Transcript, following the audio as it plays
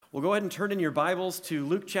Well, go ahead and turn in your Bibles to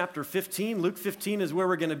Luke chapter 15. Luke 15 is where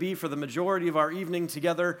we're going to be for the majority of our evening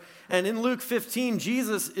together. And in Luke 15,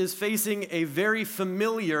 Jesus is facing a very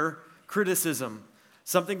familiar criticism,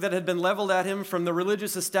 something that had been leveled at him from the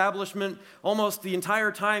religious establishment almost the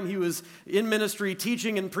entire time he was in ministry,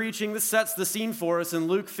 teaching and preaching. This sets the scene for us in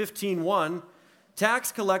Luke 15:1.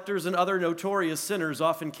 Tax collectors and other notorious sinners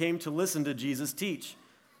often came to listen to Jesus teach.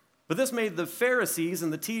 But this made the Pharisees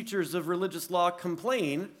and the teachers of religious law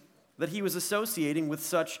complain that he was associating with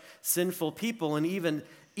such sinful people and even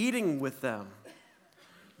eating with them.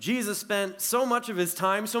 Jesus spent so much of his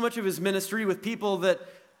time, so much of his ministry with people that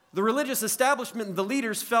the religious establishment and the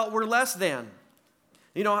leaders felt were less than.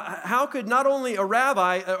 You know, how could not only a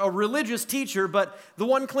rabbi, a religious teacher, but the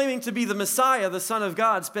one claiming to be the Messiah, the Son of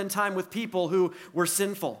God, spend time with people who were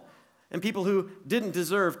sinful and people who didn't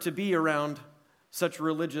deserve to be around such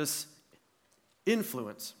religious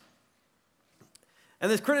influence? And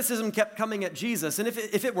this criticism kept coming at Jesus. And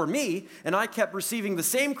if it were me, and I kept receiving the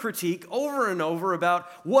same critique over and over about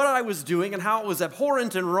what I was doing and how it was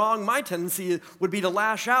abhorrent and wrong, my tendency would be to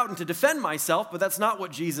lash out and to defend myself, but that's not what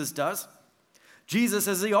Jesus does. Jesus,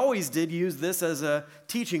 as he always did, used this as a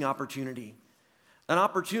teaching opportunity, an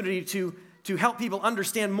opportunity to help people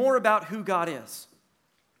understand more about who God is.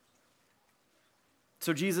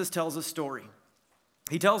 So Jesus tells a story.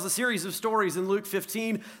 He tells a series of stories in Luke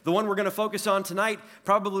 15. The one we're going to focus on tonight,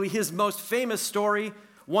 probably his most famous story,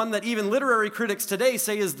 one that even literary critics today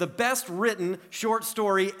say is the best written short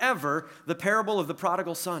story ever, the parable of the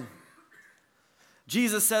prodigal son.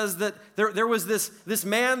 Jesus says that there was this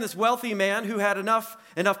man, this wealthy man, who had enough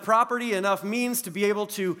property, enough means to be able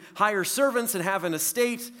to hire servants and have an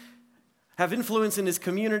estate, have influence in his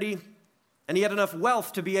community, and he had enough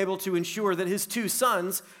wealth to be able to ensure that his two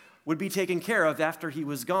sons would be taken care of after he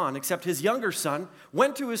was gone, except his younger son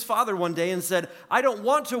went to his father one day and said, "I don't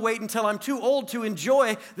want to wait until I'm too old to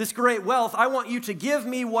enjoy this great wealth. I want you to give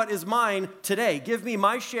me what is mine today. Give me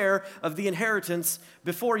my share of the inheritance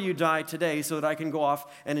before you die today so that I can go off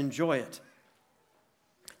and enjoy it."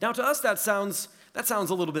 Now to us that sounds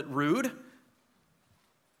a little bit rude,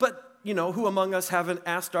 but you know, who among us haven't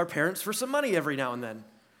asked our parents for some money every now and then?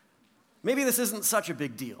 Maybe this isn't such a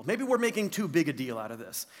big deal. Maybe we're making too big a deal out of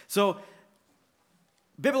this. So,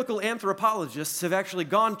 biblical anthropologists have actually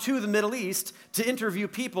gone to the Middle East to interview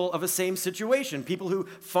people of a same situation, people who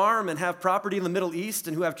farm and have property in the Middle East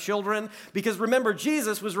and who have children. Because remember,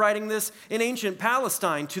 Jesus was writing this in ancient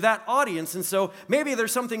Palestine to that audience, and so maybe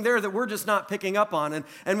there's something there that we're just not picking up on.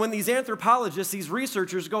 And when these anthropologists, these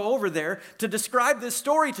researchers go over there to describe this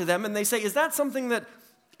story to them, and they say, is that something that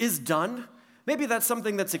is done? Maybe that's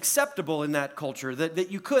something that's acceptable in that culture,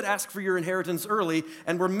 that you could ask for your inheritance early,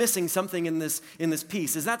 and we're missing something in this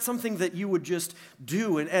piece. Is that something that you would just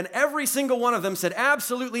do? And every single one of them said,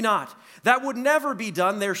 absolutely not. That would never be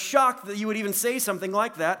done. They're shocked that you would even say something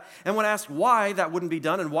like that. And when asked why that wouldn't be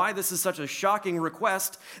done and why this is such a shocking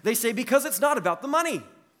request, they say, because it's not about the money.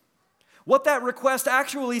 What that request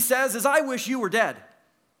actually says is, I wish you were dead.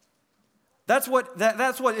 That's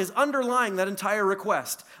what is underlying that entire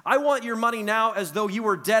request. I want your money now as though you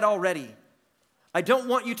were dead already. I don't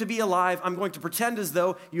want you to be alive. I'm going to pretend as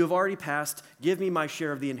though you have already passed. Give me my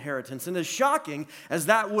share of the inheritance. And as shocking as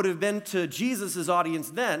that would have been to Jesus' audience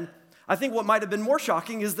then, I think what might have been more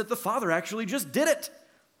shocking is that the father actually just did it.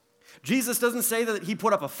 Jesus doesn't say that he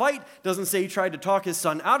put up a fight, doesn't say he tried to talk his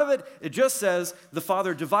son out of it. It just says the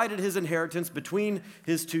father divided his inheritance between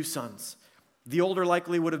his two sons. The older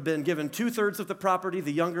likely would have been given 2/3 of the property.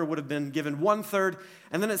 The younger would have been given 1/3.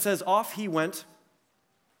 And then it says, off he went.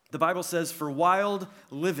 The Bible says, for wild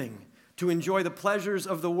living, to enjoy the pleasures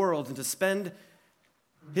of the world and to spend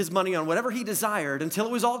his money on whatever he desired until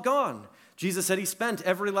it was all gone. Jesus said he spent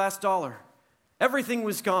every last dollar. Everything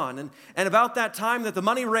was gone. And about that time that the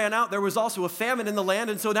money ran out, there was also a famine in the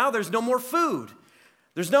land. And so now there's no more food.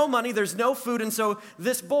 There's no money, there's no food, and so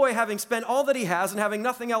this boy, having spent all that he has and having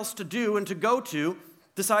nothing else to do and to go to,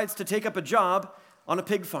 decides to take up a job on a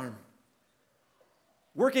pig farm.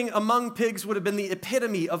 Working among pigs would have been the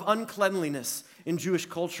epitome of uncleanliness in Jewish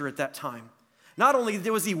culture at that time. Not only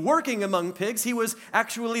was he working among pigs, he was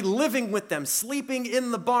actually living with them, sleeping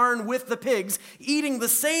in the barn with the pigs, eating the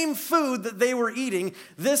same food that they were eating.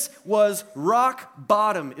 This was rock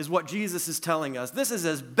bottom, is what Jesus is telling us. This is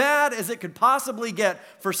as bad as it could possibly get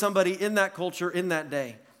for somebody in that culture in that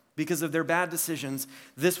day. Because of their bad decisions,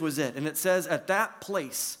 this was it. And it says at that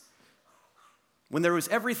place, when there was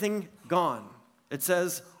everything gone, it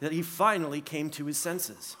says that he finally came to his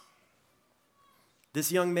senses.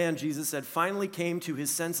 This young man, Jesus said, finally came to his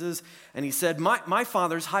senses, and he said, my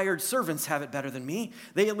father's hired servants have it better than me.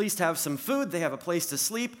 They at least have some food. They have a place to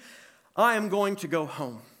sleep. I am going to go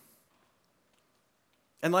home.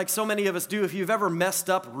 And like so many of us do, if you've ever messed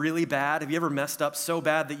up really bad, have you ever messed up so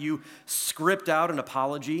bad that you script out an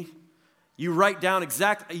apology? You write down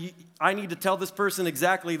exactly, I need to tell this person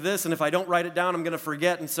exactly this, and if I don't write it down, I'm going to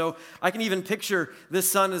forget. And so I can even picture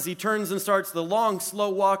this son as he turns and starts the long, slow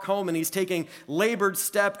walk home, and he's taking labored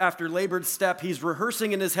step after labored step. He's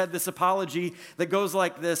rehearsing in his head this apology that goes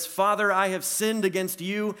like this: Father, I have sinned against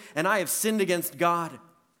you, and I have sinned against God.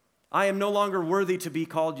 I am no longer worthy to be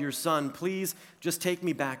called your son. Please just take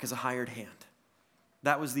me back as a hired hand.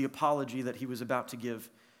 That was the apology that he was about to give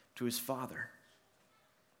to his father.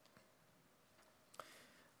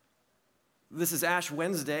 This is Ash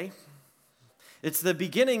Wednesday. It's the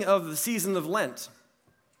beginning of the season of Lent.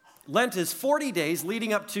 Lent is 40 days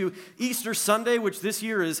leading up to Easter Sunday, which this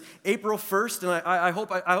year is April 1st, and I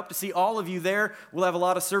hope to see all of you there. We'll have a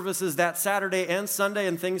lot of services that Saturday and Sunday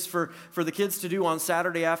and things for the kids to do on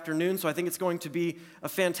Saturday afternoon, so I think it's going to be a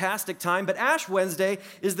fantastic time. But Ash Wednesday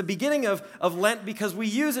is the beginning of Lent because we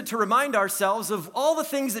use it to remind ourselves of all the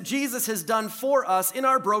things that Jesus has done for us in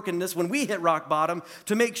our brokenness when we hit rock bottom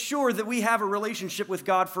to make sure that we have a relationship with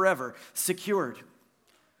God forever, secured.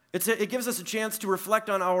 It gives us a chance to reflect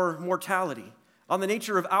on our mortality, on the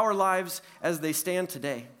nature of our lives as they stand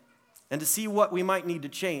today, and to see what we might need to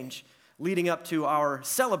change leading up to our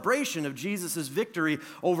celebration of Jesus' victory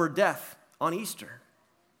over death on Easter.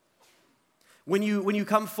 When you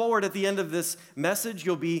come forward at the end of this message,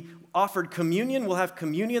 you'll be offered communion. We'll have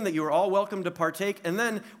communion that you are all welcome to partake. And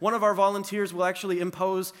then one of our volunteers will actually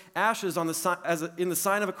impose ashes on in the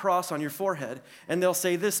sign of a cross on your forehead. And they'll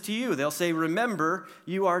say this to you. They'll say, remember,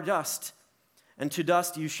 you are dust, and to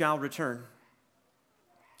dust you shall return.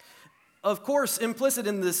 Of course, implicit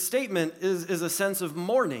in this statement is a sense of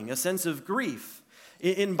mourning, a sense of grief.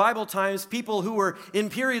 In Bible times, people who were in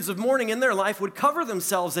periods of mourning in their life would cover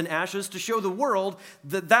themselves in ashes to show the world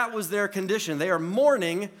that that was their condition. They are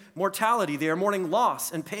mourning mortality. They are mourning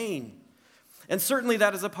loss and pain. And certainly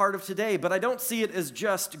that is a part of today, but I don't see it as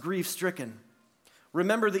just grief-stricken.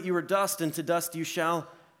 Remember that you are dust, and to dust you shall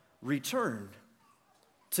return.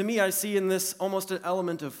 To me, I see in this almost an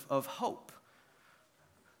element of hope.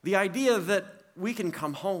 The idea that we can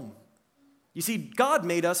come home. You see, God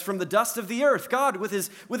made us from the dust of the earth. God, with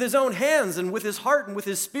his own hands and with his heart and with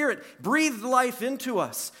his spirit, breathed life into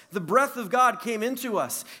us. The breath of God came into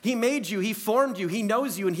us. He made you, he formed you, he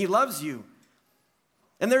knows you, and he loves you.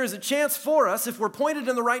 And there is a chance for us, if we're pointed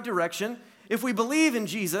in the right direction, if we believe in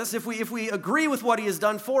Jesus, if we agree with what he has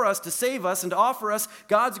done for us to save us and to offer us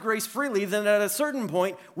God's grace freely, then at a certain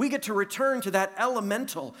point, we get to return to that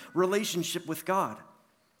elemental relationship with God.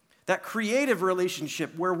 That creative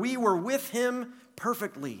relationship where we were with him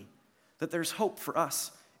perfectly, that there's hope for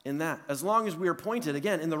us in that, as long as we are pointed,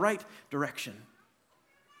 again, in the right direction.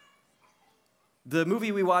 The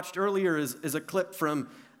movie we watched earlier is a clip from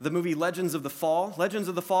the movie Legends of the Fall. Legends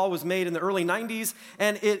of the Fall was made in the early 90s,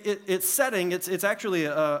 and its setting, it's actually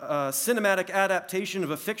a cinematic adaptation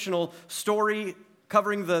of a fictional story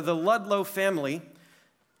covering the Ludlow family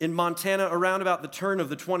in Montana around about the turn of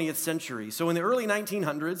the 20th century. So in the early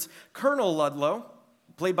 1900s, Colonel Ludlow,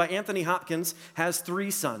 played by Anthony Hopkins, has 3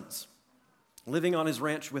 sons living on his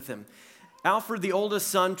ranch with him. Alfred, the oldest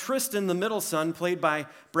son, Tristan, the middle son, played by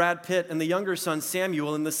Brad Pitt, and the younger son,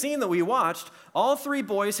 Samuel. In the scene that we watched, all 3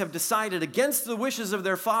 boys have decided against the wishes of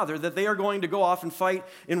their father that they are going to go off and fight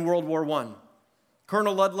in World War I.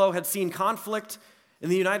 Colonel Ludlow had seen conflict in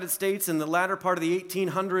the United States in the latter part of the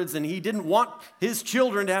 1800s, and he didn't want his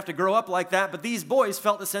children to have to grow up like that, but these boys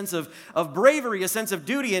felt a sense of bravery, a sense of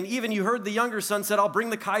duty, and even you heard the younger son said, I'll bring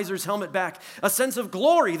the Kaiser's helmet back, a sense of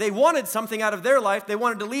glory. They wanted something out of their life. They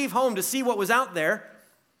wanted to leave home to see what was out there,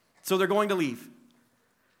 so they're going to leave.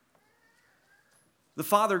 The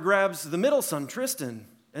father grabs the middle son, Tristan,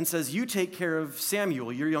 and says, you take care of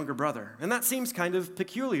Samuel, your younger brother. And that seems kind of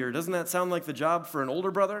peculiar. Doesn't that sound like the job for an older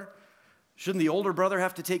brother? Shouldn't the older brother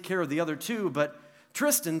have to take care of the other 2? But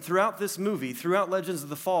Tristan, throughout this movie, throughout Legends of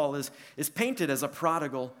the Fall, is painted as a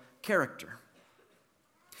prodigal character.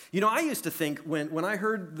 You know, I used to think when I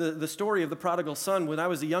heard the story of the prodigal son when I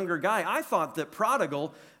was a younger guy, I thought that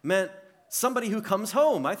prodigal meant somebody who comes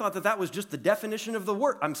home. I thought that was just the definition of the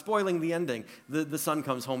word. I'm spoiling the ending. The son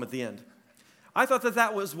comes home at the end. I thought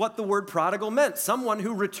that was what the word prodigal meant, someone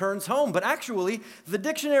who returns home. But actually, the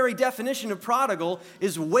dictionary definition of prodigal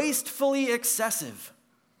is wastefully excessive.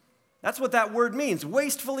 That's what that word means,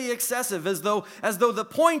 wastefully excessive, as though the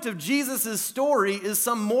point of Jesus' story is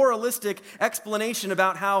some moralistic explanation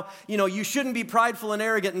about how, you shouldn't be prideful and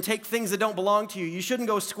arrogant and take things that don't belong to you. You shouldn't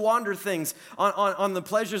go squander things on the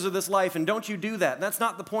pleasures of this life, and don't you do that. That's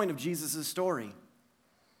not the point of Jesus' story.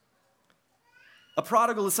 A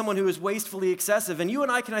prodigal is someone who is wastefully excessive, and you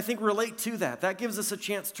and I can, I think, relate to that. That gives us a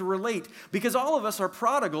chance to relate, because all of us are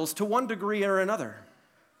prodigals to one degree or another.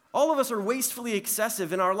 All of us are wastefully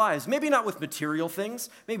excessive in our lives. Maybe not with material things,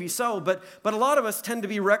 maybe so, but a lot of us tend to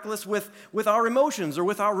be reckless with our emotions or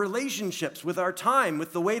with our relationships, with our time,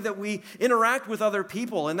 with the way that we interact with other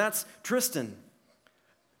people, and that's Tristan.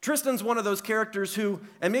 Tristan's one of those characters who,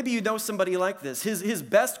 and maybe you know somebody like this, his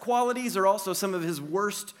best qualities are also some of his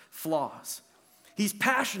worst flaws. He's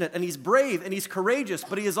passionate and he's brave and he's courageous,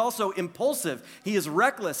 but he is also impulsive. He is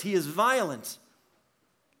reckless. He is violent.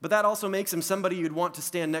 But that also makes him somebody you'd want to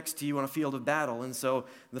stand next to you on a field of battle. And so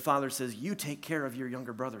the father says, you take care of your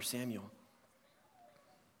younger brother, Samuel.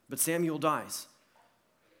 But Samuel dies.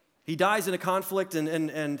 He dies in a conflict,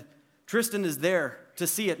 and Tristan is there to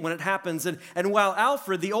see it when it happens. And while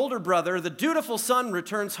Alfred, the older brother, the dutiful son,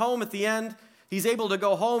 returns home at the end, he's able to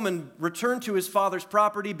go home and return to his father's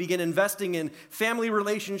property, begin investing in family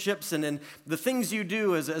relationships and in the things you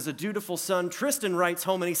do as a dutiful son. Tristan writes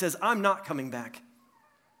home and he says, I'm not coming back.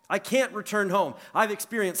 I can't return home. I've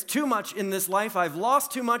experienced too much in this life. I've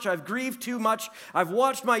lost too much. I've grieved too much. I've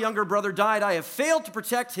watched my younger brother die. I have failed to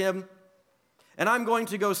protect him. And I'm going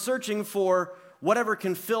to go searching for whatever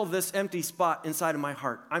can fill this empty spot inside of my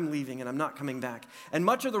heart. I'm leaving and I'm not coming back. And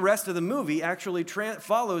much of the rest of the movie actually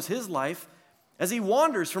follows his life as he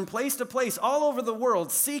wanders from place to place all over the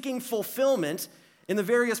world, seeking fulfillment in the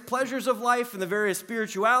various pleasures of life and the various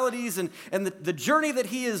spiritualities and the journey that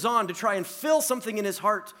he is on to try and fill something in his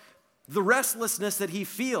heart, the restlessness that he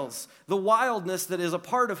feels, the wildness that is a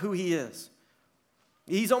part of who he is.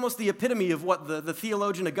 He's almost the epitome of what the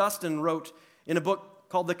theologian Augustine wrote in a book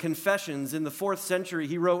called The Confessions in the 4th century.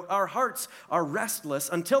 He wrote, our hearts are restless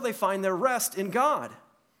until they find their rest in God.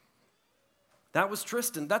 That was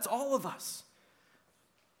Tristan. That's all of us.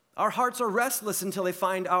 Our hearts are restless until they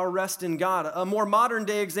find our rest in God. A more modern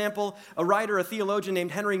day example, a writer, a theologian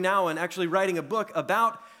named Henry Nouwen, actually writing a book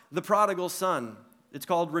about the prodigal son. It's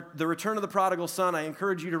called The Return of the Prodigal Son. I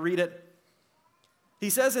encourage you to read it. He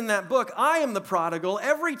says in that book, I am the prodigal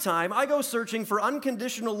every time I go searching for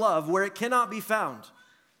unconditional love where it cannot be found.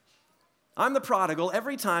 I'm the prodigal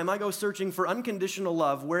every time I go searching for unconditional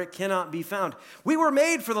love where it cannot be found. We were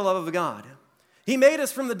made for the love of God. He made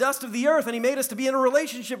us from the dust of the earth, and he made us to be in a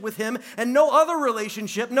relationship with him, and no other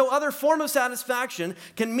relationship, no other form of satisfaction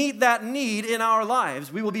can meet that need in our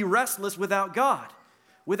lives. We will be restless without God,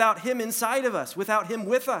 without him inside of us, without him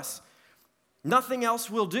with us. Nothing else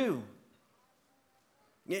will do.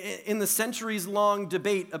 In the centuries-long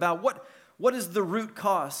debate about what is the root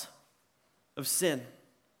cause of sin,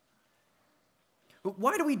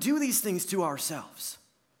 why do we do these things to ourselves?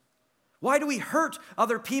 Why do we hurt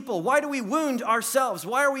other people? Why do we wound ourselves?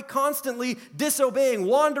 Why are we constantly disobeying,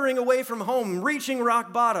 wandering away from home, reaching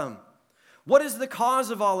rock bottom? What is the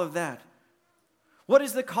cause of all of that? What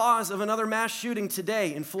is the cause of another mass shooting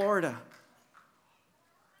today in Florida?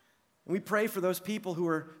 And we pray for those people who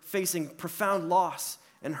are facing profound loss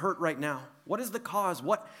and hurt right now. What is the cause?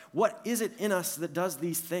 What is it in us that does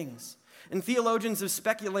these things? And theologians have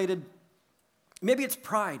speculated, maybe it's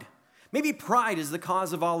pride. Maybe pride is the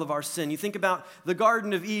cause of all of our sin. You think about the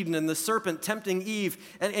Garden of Eden and the serpent tempting Eve,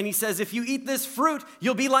 and he says, if you eat this fruit,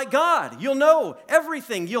 you'll be like God. You'll know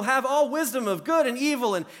everything. You'll have all wisdom of good and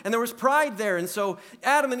evil, and there was pride there. And so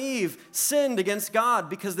Adam and Eve sinned against God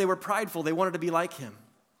because they were prideful. They wanted to be like him.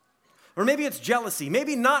 Or maybe it's jealousy.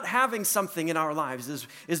 Maybe not having something in our lives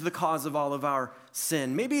is the cause of all of our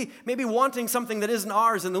sin. Maybe wanting something that isn't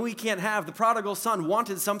ours and that we can't have. The prodigal son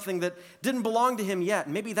wanted something that didn't belong to him yet.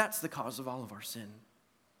 Maybe that's the cause of all of our sin.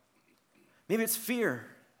 Maybe it's fear.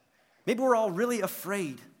 Maybe we're all really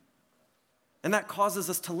afraid, and that causes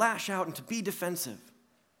us to lash out and to be defensive.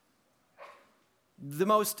 The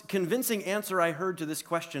most convincing answer I heard to this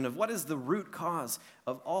question of what is the root cause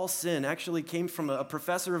of all sin actually came from a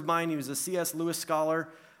professor of mine. He was a C.S. Lewis scholar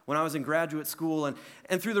when I was in graduate school.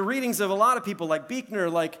 And through the readings of a lot of people like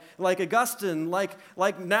Buechner, like Augustine, like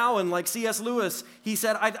Nouwen, like C.S. Lewis, he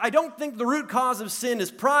said, I don't think the root cause of sin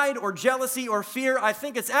is pride or jealousy or fear. I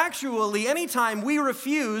think it's actually anytime we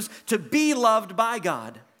refuse to be loved by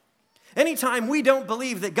God. Anytime we don't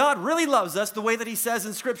believe that God really loves us the way that he says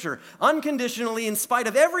in Scripture, unconditionally, in spite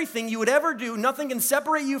of everything you would ever do, nothing can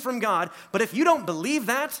separate you from God. But if you don't believe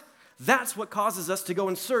that, that's what causes us to go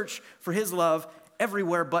and search for his love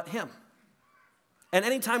everywhere but him. And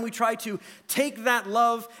anytime we try to take that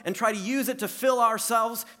love and try to use it to fill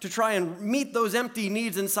ourselves, to try and meet those empty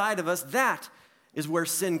needs inside of us, that is where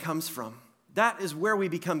sin comes from. That is where we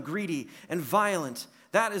become greedy and violent.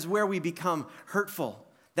 That is where we become hurtful.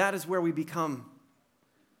 That is where we become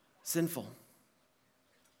sinful.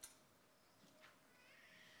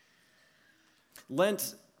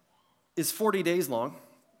 Lent is 40 days long.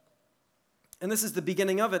 And this is the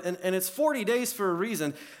beginning of it. And it's 40 days for a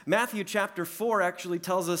reason. Matthew chapter 4 actually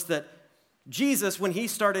tells us that Jesus, when he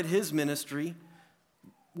started his ministry,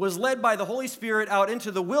 was led by the Holy Spirit out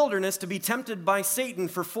into the wilderness to be tempted by Satan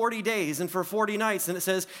for 40 days and for 40 nights. And it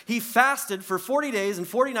says he fasted for 40 days and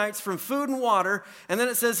 40 nights from food and water. And then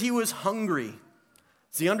it says he was hungry.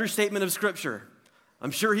 It's the understatement of Scripture.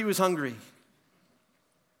 I'm sure he was hungry.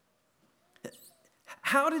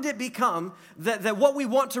 How did it become that what we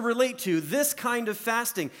want to relate to, this kind of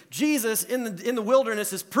fasting? Jesus in the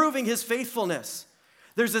wilderness is proving his faithfulness.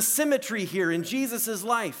 There's a symmetry here in Jesus'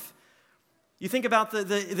 life. You think about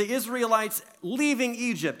the Israelites leaving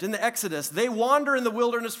Egypt in the Exodus. They wander in the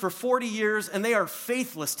wilderness for 40 years and they are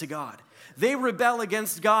faithless to God. They rebel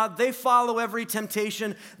against God. They follow every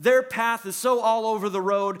temptation. Their path is so all over the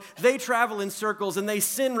road. They travel in circles and they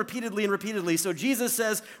sin repeatedly and repeatedly. So Jesus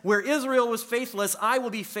says, where Israel was faithless, I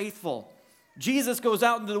will be faithful. Jesus goes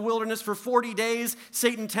out into the wilderness for 40 days.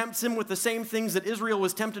 Satan tempts him with the same things that Israel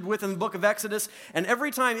was tempted with in the book of Exodus. And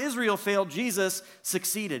every time Israel failed, Jesus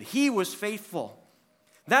succeeded. He was faithful.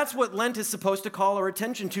 That's what Lent is supposed to call our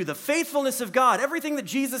attention to, the faithfulness of God, everything that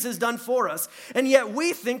Jesus has done for us. And yet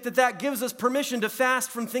we think that that gives us permission to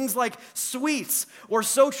fast from things like sweets or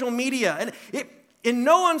social media. And in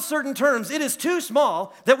no uncertain terms, it is too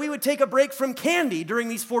small that we would take a break from candy during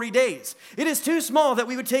these 40 days. It is too small that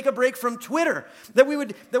we would take a break from Twitter, that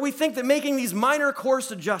we think that making these minor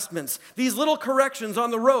course adjustments, these little corrections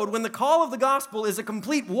on the road, when the call of the gospel is a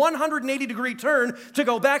complete 180-degree turn to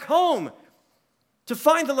go back home, to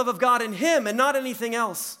find the love of God in him and not anything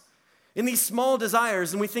else, in these small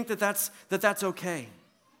desires, and we think that that's okay.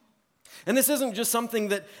 And this isn't just something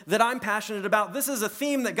that I'm passionate about. This is a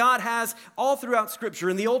theme that God has all throughout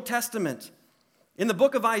Scripture in the Old Testament. In the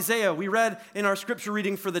book of Isaiah, we read in our scripture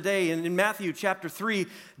reading for the day, and in Matthew chapter 3,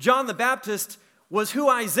 John the Baptist was who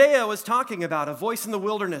Isaiah was talking about, a voice in the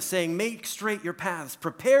wilderness saying, make straight your paths,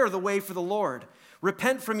 prepare the way for the Lord.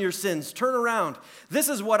 Repent from your sins, turn around. This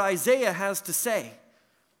is what Isaiah has to say.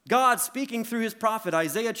 God speaking through his prophet,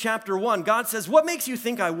 Isaiah chapter 1, God says, what makes you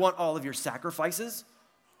think I want all of your sacrifices?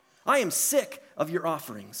 I am sick of your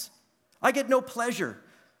offerings. I get no pleasure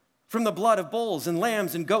from the blood of bulls and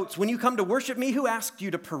lambs and goats. When you come to worship me, who asked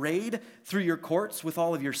you to parade through your courts with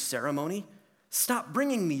all of your ceremony? Stop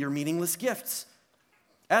bringing me your meaningless gifts.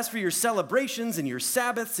 As for your celebrations and your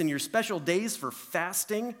Sabbaths and your special days for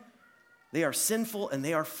fasting, they are sinful and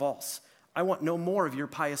they are false. I want no more of your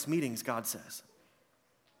pious meetings, God says.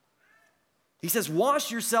 He says,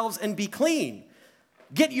 wash yourselves and be clean.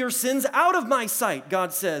 Get your sins out of my sight,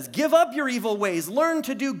 God says. Give up your evil ways. Learn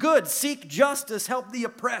to do good. Seek justice. Help the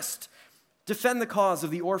oppressed. Defend the cause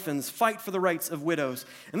of the orphans. Fight for the rights of widows.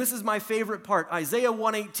 And this is my favorite part. Isaiah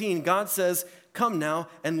 1:18, God says, come now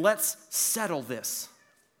and let's settle this.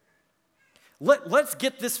 Let's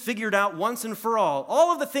get this figured out once and for all.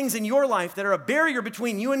 All of the things in your life that are a barrier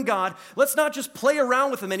between you and God, let's not just play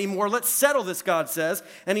around with them anymore. Let's settle this, God says.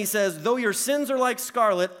 And he says, though your sins are like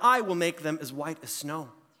scarlet, I will make them as white as snow.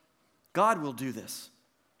 God will do this.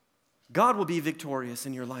 God will be victorious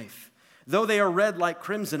in your life. Though they are red like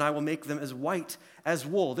crimson, I will make them as white as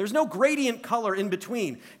wool. There's no gradient color in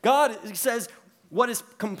between. God says, what is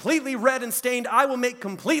completely red and stained, I will make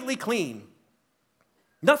completely clean.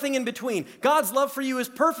 Nothing in between. God's love for you is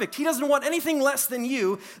perfect. He doesn't want anything less than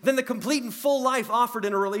you than the complete and full life offered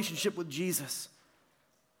in a relationship with Jesus.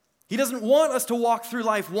 He doesn't want us to walk through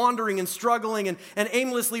life wandering and struggling and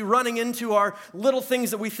aimlessly running into our little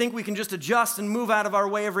things that we think we can just adjust and move out of our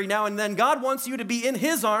way every now and then. God wants you to be in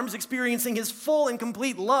his arms, experiencing his full and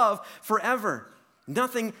complete love forever.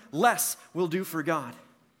 Nothing less will do for God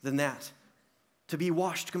than that. To be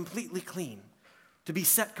washed completely clean. To be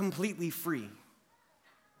set completely free.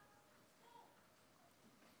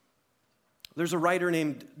 There's a writer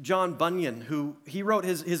named John Bunyan who he wrote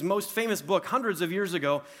his most famous book hundreds of years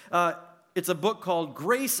ago. It's a book called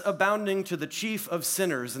Grace Abounding to the Chief of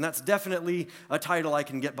Sinners, and that's definitely a title I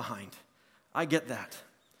can get behind. I get that.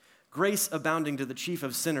 Grace Abounding to the Chief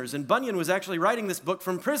of Sinners. And Bunyan was actually writing this book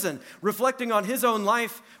from prison, reflecting on his own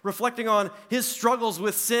life, reflecting on his struggles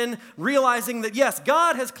with sin, realizing that, yes,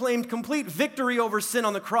 God has claimed complete victory over sin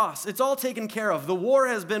on the cross. It's all taken care of. The war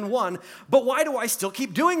has been won, but why do I still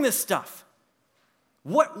keep doing this stuff?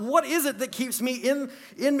 What is it that keeps me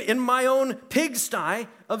in my own pigsty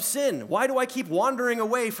of sin? Why do I keep wandering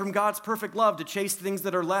away from God's perfect love to chase things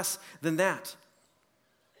that are less than that?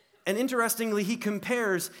 And interestingly, he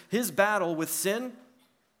compares his battle with sin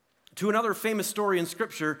to another famous story in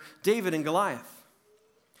Scripture, David and Goliath.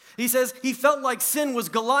 He says he felt like sin was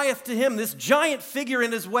Goliath to him, this giant figure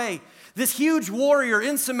in his way, this huge warrior,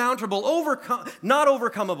 insurmountable, not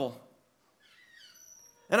overcomable.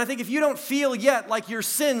 And I think if you don't feel yet like your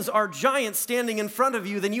sins are giants standing in front of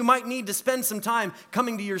you, then you might need to spend some time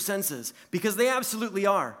coming to your senses, because they absolutely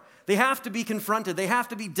are. They have to be confronted. They have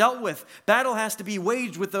to be dealt with. Battle has to be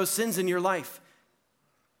waged with those sins in your life.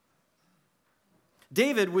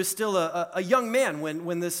 David was still a young man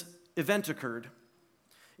when this event occurred.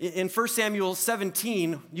 In 1 Samuel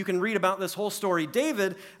 17, you can read about this whole story.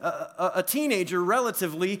 David, a teenager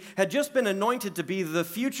relatively, had just been anointed to be the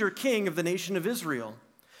future king of the nation of Israel.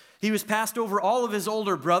 He was passed over all of his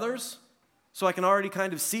older brothers, so I can already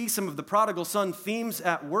kind of see some of the prodigal son themes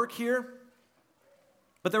at work here.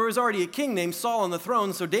 But there was already a king named Saul on the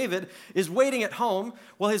throne, so David is waiting at home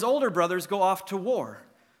while his older brothers go off to war.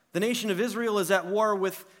 The nation of Israel is at war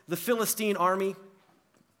with the Philistine army.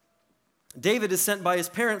 David is sent by his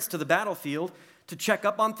parents to the battlefield to check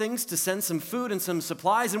up on things, to send some food and some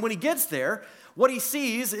supplies, and when he gets there, what he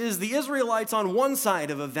sees is the Israelites on one side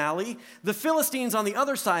of a valley, the Philistines on the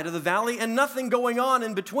other side of the valley, and nothing going on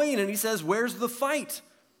in between. And he says, where's the fight?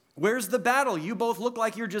 Where's the battle? You both look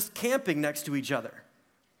like you're just camping next to each other.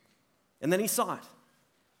 And then he saw it.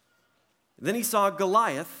 Then he saw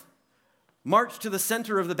Goliath march to the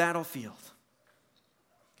center of the battlefield.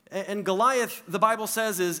 And Goliath, the Bible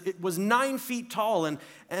says, it was 9 feet tall,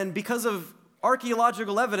 and because of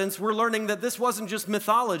archaeological evidence, we're learning that this wasn't just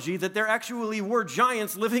mythology, that there actually were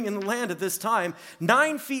giants living in the land at this time,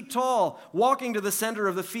 9 feet tall, walking to the center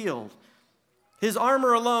of the field. His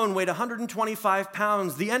armor alone weighed 125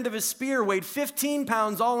 pounds. The end of his spear weighed 15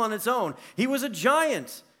 pounds all on its own. He was a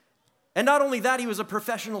giant. And not only that, he was a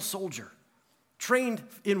professional soldier, trained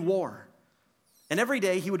in war. And every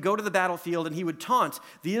day he would go to the battlefield and he would taunt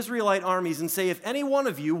the Israelite armies and say, if any one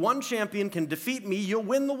of you, one champion, can defeat me, you'll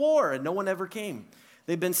win the war. And no one ever came.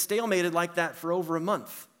 They've been stalemated like that for over a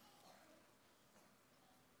month.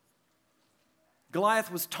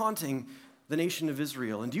 Goliath was taunting the nation of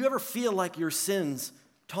Israel. And do you ever feel like your sins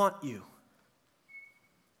taunt you?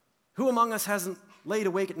 Who among us hasn't laid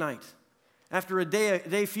awake at night after a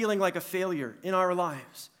day feeling like a failure in our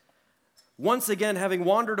lives? Once again, having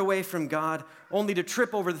wandered away from God, only to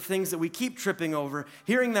trip over the things that we keep tripping over,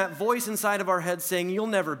 hearing that voice inside of our head saying, you'll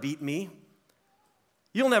never beat me.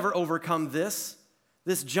 You'll never overcome this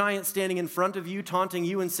giant standing in front of you, taunting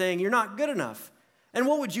you and saying, you're not good enough. And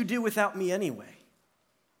what would you do without me anyway?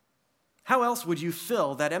 How else would you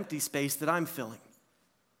fill that empty space that I'm filling?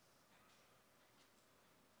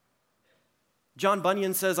 John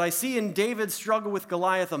Bunyan says, I see in David's struggle with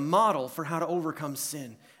Goliath a model for how to overcome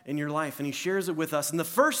sin in your life, and he shares it with us. And the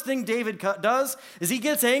first thing David does is he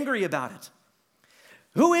gets angry about it.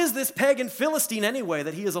 Who is this pagan Philistine anyway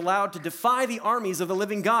that he is allowed to defy the armies of the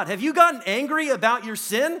living God? Have you gotten angry about your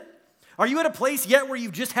sin? Are you at a place yet where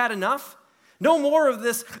you've just had enough? No more of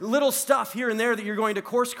this little stuff here and there that you're going to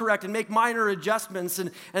course correct and make minor adjustments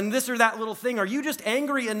and this or that little thing. Are you just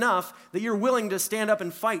angry enough that you're willing to stand up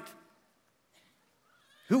and fight?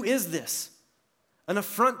 Who is this? An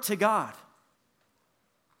affront to God.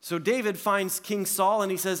 So David finds King Saul and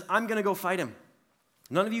he says, I'm going to go fight him.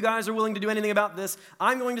 None of you guys are willing to do anything about this.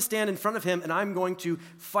 I'm going to stand in front of him and I'm going to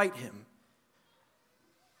fight him.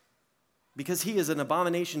 Because he is an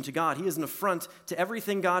abomination to God. He is an affront to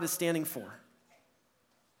everything God is standing for.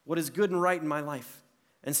 What is good and right in my life.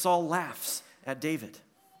 And Saul laughs at David.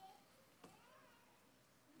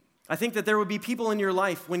 I think that there would be people in your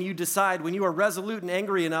life when you decide, when you are resolute and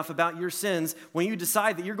angry enough about your sins, when you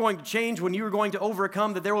decide that you're going to change, when you're going to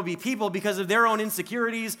overcome, that there will be people because of their own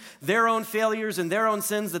insecurities, their own failures, and their own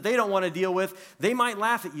sins that they don't want to deal with, they might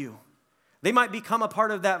laugh at you. They might become a part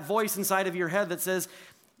of that voice inside of your head that says,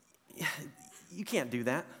 you can't do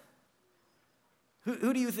that.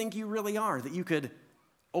 Who do you think you really are that you could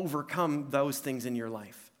overcome those things in your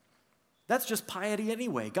life? That's just piety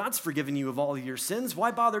anyway. God's forgiven you of all of your sins.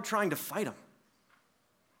 Why bother trying to fight them?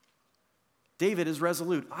 David is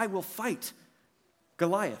resolute. I will fight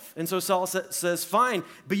Goliath. And so Saul says, fine,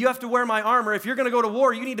 but you have to wear my armor. If you're going to go to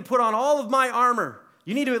war, you need to put on all of my armor.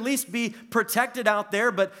 You need to at least be protected out there.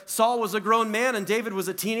 But Saul was a grown man and David was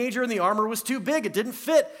a teenager and the armor was too big. It didn't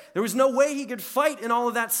fit. There was no way he could fight in all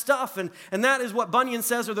of that stuff. And that is what Bunyan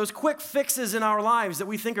says are those quick fixes in our lives that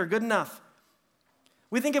we think are good enough.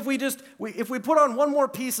 We think if we put on one more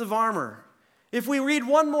piece of armor if we read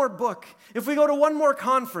one more book, if we go to one more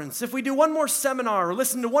conference, if we do one more seminar or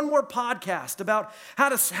listen to one more podcast about how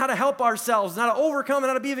to help ourselves, how to overcome and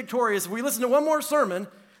how to be victorious, if we listen to one more sermon,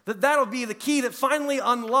 that'll be the key that finally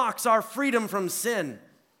unlocks our freedom from sin.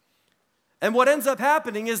 And what ends up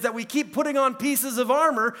happening is that we keep putting on pieces of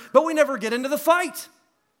armor, but we never get into the fight.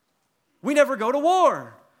 We never go to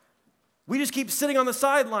war. We just keep sitting on the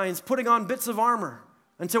sidelines, putting on bits of armor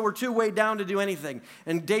until we're too weighed down to do anything.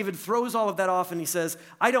 And David throws all of that off and he says,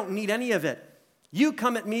 I don't need any of it. You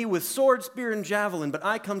come at me with sword, spear, and javelin, but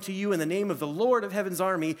I come to you in the name of the Lord of heaven's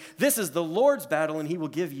army. This is the Lord's battle, and he will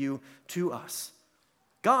give you to us.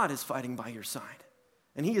 God is fighting by your side,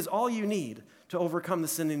 and he is all you need to overcome the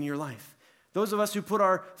sin in your life. Those of us who put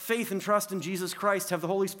our faith and trust in Jesus Christ have the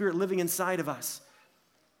Holy Spirit living inside of us.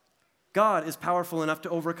 God is powerful enough to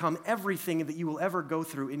overcome everything that you will ever go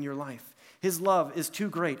through in your life. His love is too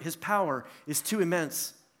great. His power is too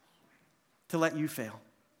immense to let you fail.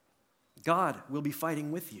 God will be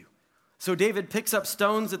fighting with you. So David picks up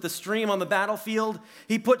stones at the stream on the battlefield.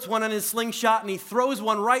 He puts one in his slingshot and he throws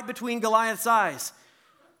one right between Goliath's eyes.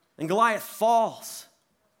 And Goliath falls.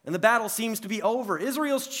 And the battle seems to be over.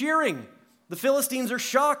 Israel's cheering. The Philistines are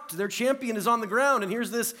shocked. Their champion is on the ground, and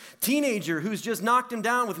here's this teenager who's just knocked him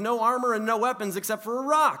down with no armor and no weapons except for a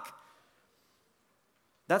rock.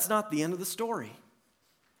 That's not the end of the story.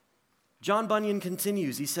 John Bunyan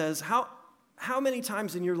continues. He says, how many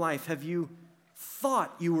times in your life have you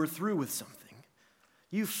thought you were through with something?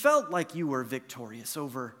 You felt like you were victorious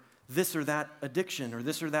over this or that addiction or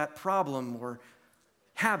this or that problem or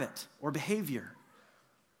habit or behavior,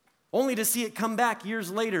 only to see it come back years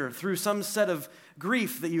later through some set of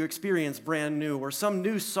grief that you experienced brand new or some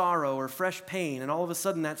new sorrow or fresh pain, and all of a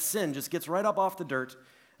sudden that sin just gets right up off the dirt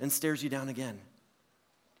and stares you down again.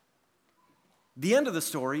 The end of the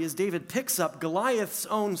story is David picks up Goliath's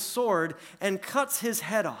own sword and cuts his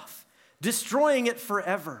head off, destroying it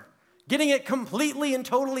forever, getting it completely and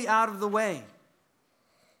totally out of the way.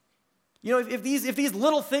 You know, if these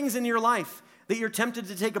little things in your life that you're tempted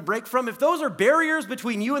to take a break from, if those are barriers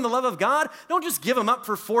between you and the love of God, don't just give them up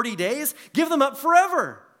for 40 days. Give them up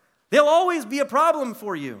forever. They'll always be a problem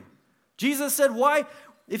for you. Jesus said, why?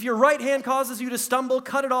 If your right hand causes you to stumble,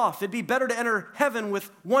 cut it off. It'd be better to enter heaven with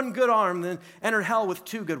one good arm than enter hell with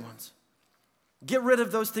two good ones. Get rid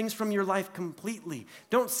of those things from your life completely.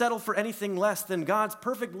 Don't settle for anything less than God's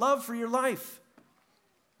perfect love for your life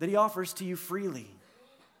that he offers to you freely.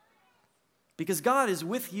 Because God is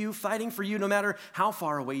with you, fighting for you, no matter how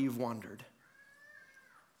far away you've wandered.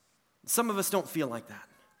 Some of us don't feel like that.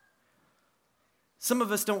 Some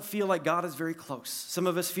of us don't feel like God is very close. Some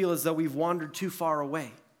of us feel as though we've wandered too far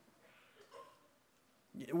away.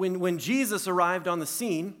 When Jesus arrived on the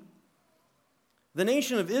scene, the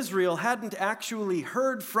nation of Israel hadn't actually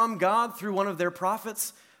heard from God through one of their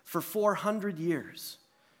prophets for 400 years.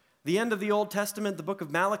 The end of the Old Testament, the book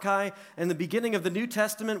of Malachi, and the beginning of the New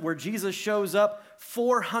Testament where Jesus shows up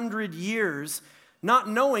 400 years, not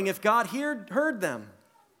knowing if God heard them,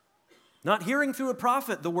 not hearing through a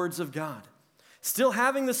prophet the words of God, still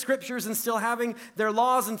having the scriptures and still having their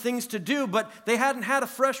laws and things to do, but they hadn't had a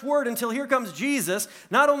fresh word until here comes Jesus,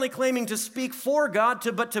 not only claiming to speak for God,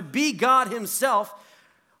 but to be God himself.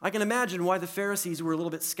 I can imagine why the Pharisees were a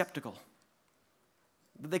little bit skeptical.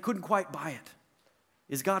 They couldn't quite buy it.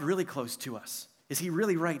 Is God really close to us? Is he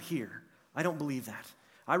really right here? I don't believe that.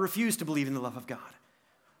 I refuse to believe in the love of God.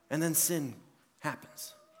 And then sin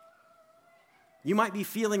happens. You might be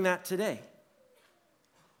feeling that today.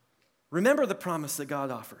 Remember the promise that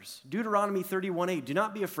God offers. Deuteronomy 31:8, do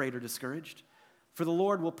not be afraid or discouraged, for the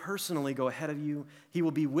Lord will personally go ahead of you. He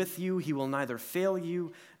will be with you. He will neither fail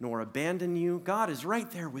you nor abandon you. God is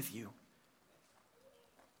right there with you.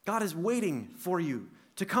 God is waiting for you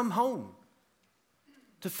to come home,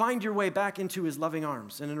 to find your way back into his loving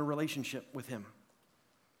arms and in a relationship with him.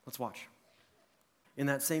 Let's watch. In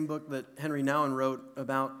that same book that Henry Nouwen wrote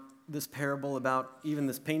about this parable, about even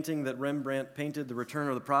this painting that Rembrandt painted, The Return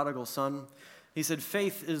of the Prodigal Son, he said,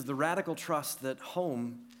 faith is the radical trust that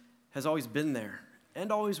home has always been there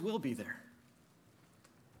and always will be there.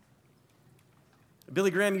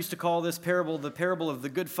 Billy Graham used to call this parable the parable of the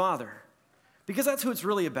good father, because that's who it's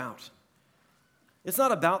really about. It's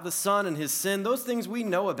not about the son and his sin. Those things we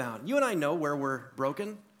know about. You and I know where we're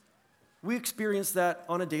broken. We experience that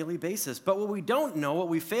on a daily basis. But what we don't know, what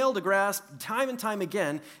we fail to grasp time and time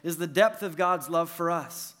again, is the depth of God's love for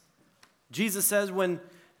us. Jesus says when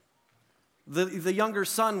the younger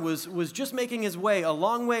son was just making his way a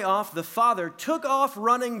long way off, the father took off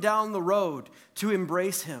running down the road to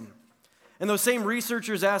embrace him. And those same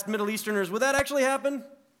researchers asked Middle Easterners, would that actually happen?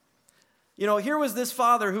 Here was this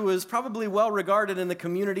father who was probably well regarded in the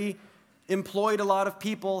community, employed a lot of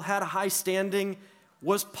people, had a high standing,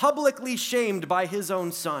 was publicly shamed by his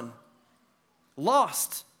own son,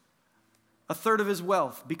 lost a third of his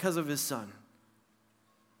wealth because of his son.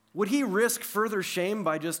 Would he risk further shame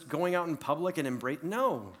by just going out in public and embrace?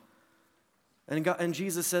 No. And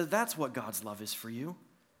Jesus says, that's what God's love is for you.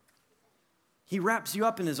 He wraps you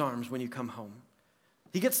up in his arms when you come home.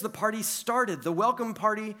 He gets the party started. The welcome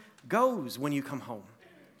party goes when you come home.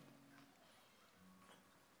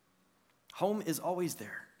 Home is always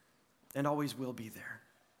there and always will be there.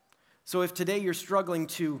 So if today you're struggling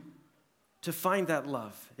to find that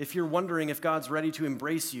love, if you're wondering if God's ready to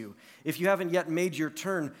embrace you, if you haven't yet made your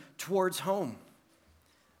turn towards home,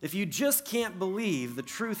 if you just can't believe the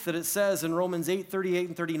truth that it says in Romans 8:38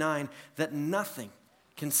 and 39, that nothing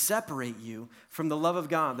can separate you from the love of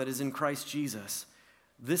God that is in Christ Jesus,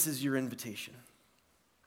 this is your invitation.